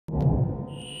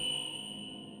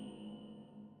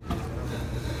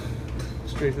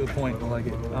straight to the point. I like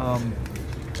it.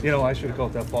 You know, I should have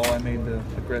caught that ball. I made the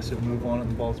aggressive move on it,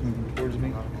 and the ball's moving towards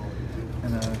me.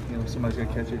 And, you know, somebody's going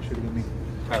to catch it. It should have been me.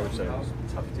 Tyler said it was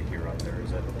tough to hear out there. Is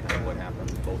that kind of what happened?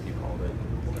 Both you called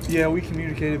it? Yeah, we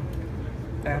communicated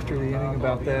after the inning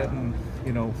about that, and,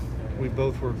 you know, we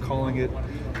both were calling it.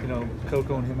 You know,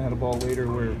 Coco and him had a ball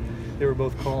later where they were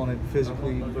both calling it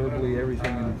physically, verbally,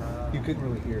 everything, and you couldn't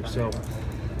really hear. So,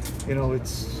 you know,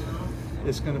 it's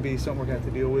going to be something we're going to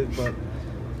have to deal with, but,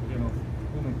 you know,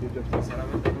 we'll make the adjustments.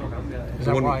 Is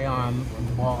that why on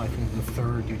the ball, I think the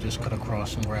third, you just cut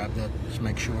across and grabbed it, just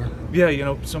make sure? Yeah, you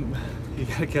know, you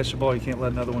got to catch the ball. You can't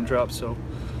let another one drop, so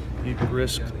you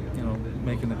risk, you know,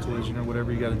 making the collision or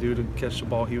whatever you got to do to catch the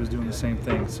ball. He was doing the same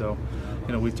thing. So,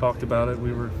 you know, we talked about it.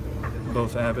 We were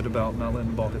both avid about not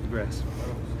letting the ball hit the grass.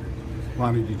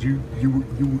 Lonnie, did you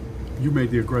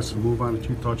made the aggressive move on it?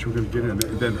 You thought you were going to get it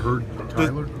and then heard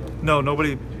Tyler? No,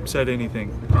 nobody said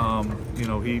anything. You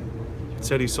know, he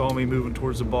said he saw me moving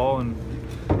towards the ball, and,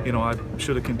 you know, I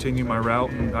should have continued my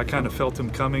route, and I kind of felt him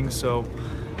coming, so,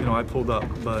 you know, I pulled up,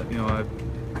 but, you know,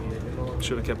 I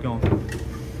should have kept going.